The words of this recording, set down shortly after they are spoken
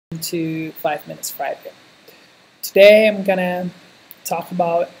to 5 Minutes Friday. Today I'm gonna talk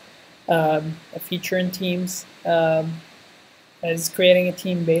about a feature in Teams as creating a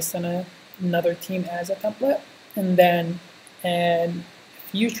team based on another team as a template, and then a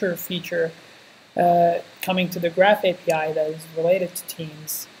future feature coming to the Graph API that is related to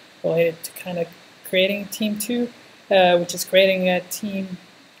Teams, related to kind of creating a team too, which is creating a team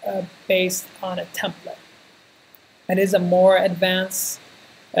based on a template. It is a more advanced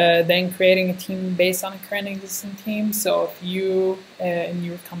than creating a team based on a current existing team. So if you in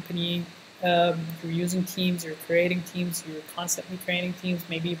your company you're using teams, you're creating teams, you're constantly creating teams,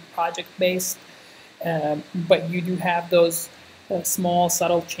 maybe project-based, but you do have those small,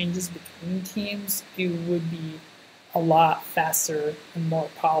 subtle changes between teams, it would be a lot faster and more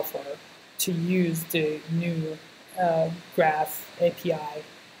powerful to use the new Graph API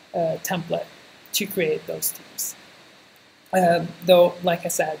template to create those teams. Though, like I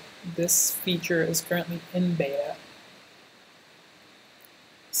said, this feature is currently in beta.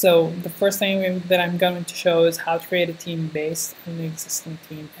 So the first thing that I'm going to show is how to create a team based on the existing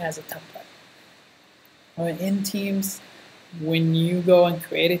team as a template. In Teams, when you go and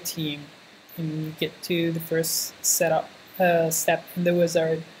create a team and you get to the first setup step in the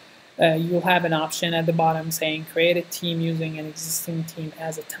wizard, you'll have an option at the bottom saying create a team using an existing team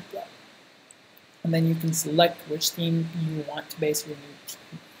as a template. And then you can select which team you want to base your new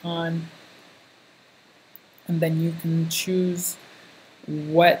team on. And then you can choose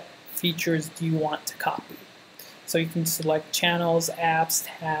what features do you want to copy. So you can select channels, apps,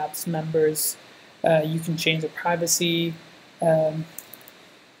 tabs, members. You can change the privacy. And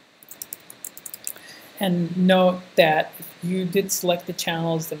note that if you did select the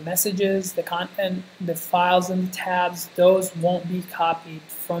channels, the messages, the content, the files, and the tabs, those won't be copied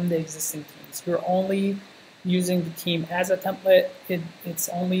from the existing teams. You're only using the team as a template. It's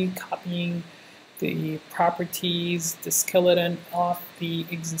only copying the properties, the skeleton of the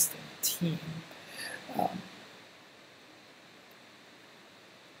existing team.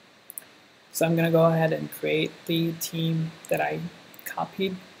 So I'm going to go ahead and create the team that I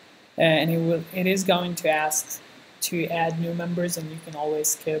copied. And it is going to ask to add new members, and you can always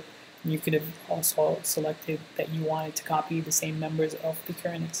skip. You could have also selected that you wanted to copy the same members of the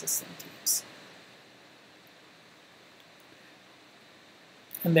current existing teams.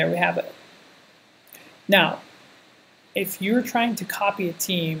 And there we have it. Now, if you're trying to copy a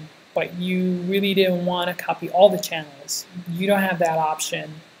team, but you really didn't want to copy all the channels, you don't have that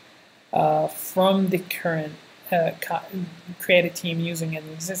option from the current create a team using an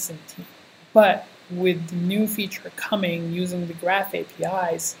existing team. But with the new feature coming using the Graph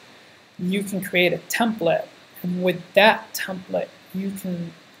APIs, you can create a template, and with that template you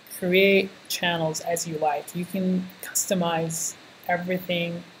can create channels as you like. You can customize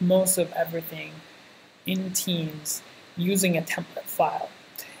everything, most of everything in Teams using a template file.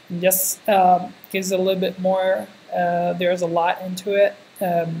 And just gives a little bit more, there's a lot into it.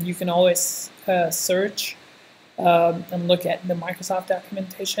 You can always search and look at the Microsoft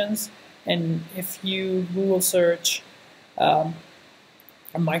documentations, and if you Google search a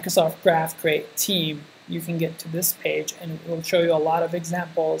Microsoft Graph Create Team, you can get to this page, and it will show you a lot of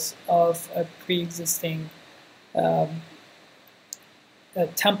examples of pre-existing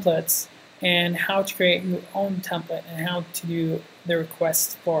templates and how to create your own template and how to do the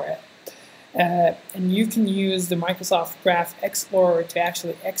requests for it. And you can use the Microsoft Graph Explorer to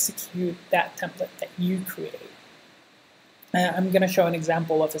actually execute that template that you create. I'm going to show an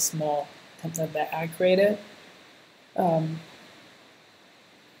example of a small template that I created. And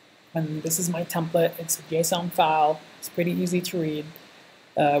this is my template. It's a JSON file. It's pretty easy to read.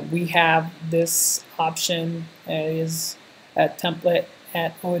 We have this option is a template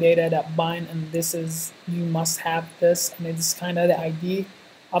at odata.bind, and this is, you must have this, and it's kind of the ID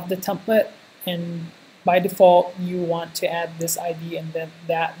of the template. And by default, you want to add this ID, and then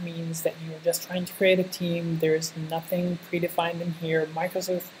that means that you're just trying to create a team. There's nothing predefined in here.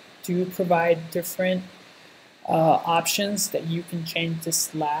 Microsoft do provide different options that you can change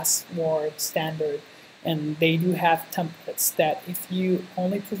this last word standard, and they do have templates that if you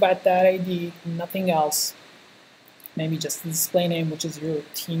only provide that ID, nothing else, maybe just the display name, which is your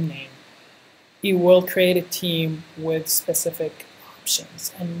team name, it will create a team with specific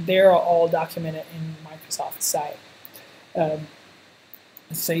options, and they're all documented in Microsoft's site.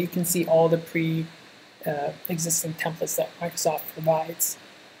 So you can see all the existing templates that Microsoft provides,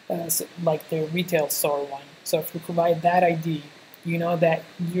 so like the retail store one. So if you provide that ID, you know that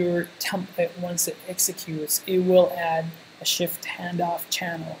your template, once it executes, it will add a shift handoff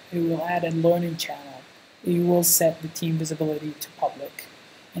channel, it will add a learning channel, it will set the team visibility to public.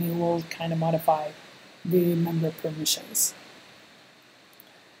 and it will kind of modify the member permissions.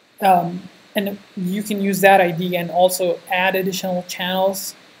 And you can use that ID and also add additional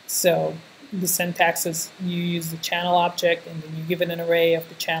channels. So the syntax is you use the channel object and then you give it an array of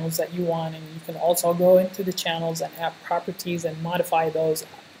the channels that you want, and you can also go into the channels and add properties and modify those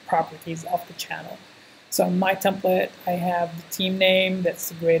properties of the channel. So in my template, I have the team name, that's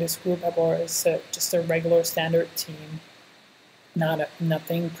the greatest group ever. It's just a regular standard team,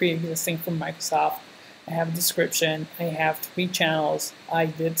 nothing pre-existing from Microsoft. I have a description, I have 3 channels. I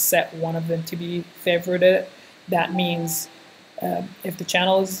did set one of them to be favorited. That means if the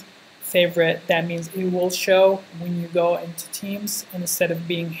channel is favorite, that means it will show when you go into Teams, and instead of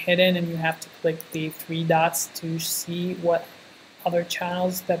being hidden and you have to click the 3 dots to see what other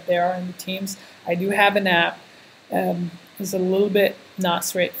channels that there are in the Teams. I do have an app. It's a little bit not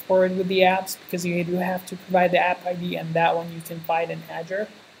straightforward with the apps because you do have to provide the app ID, and that one you can find in Azure.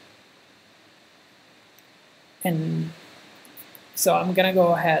 And so I'm gonna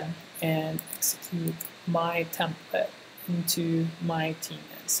go ahead and execute my template into my team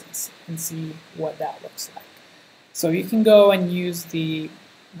instance and see what that looks like. So you can go and use the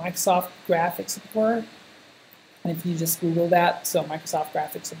Microsoft Graphics Support, and if you just Google that, so Microsoft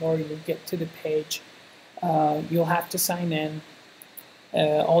Graphics Support, you'll get to the page. You'll have to sign in.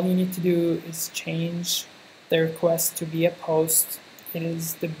 All you need to do is change the request to be a post. It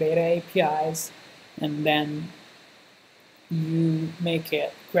is the beta APIs, and then you make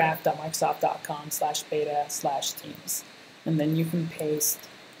it graph.microsoft.com/beta/teams, and then you can paste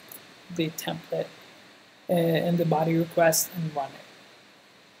the template in the body request and run it.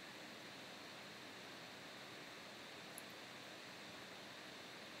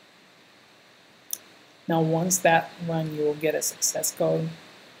 Now once that run, you will get a success code.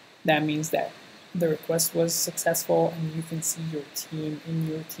 That means that the request was successful and you can see your team in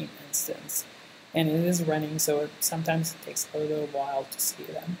your team instance. And it is running, so sometimes it takes a little while to see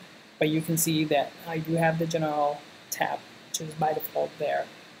them. But you can see that I do have the general tab, which is by default there.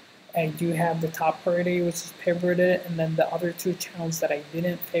 I do have the top priority, which is favorited, and then the other 2 channels that I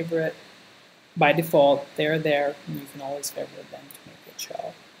didn't favorite, by default, they're there, and you can always favorite them to make it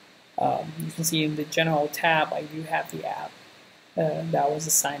show. You can see in the general tab, I do have the app that was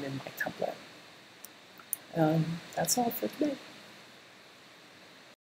assigned in my template. That's all for today.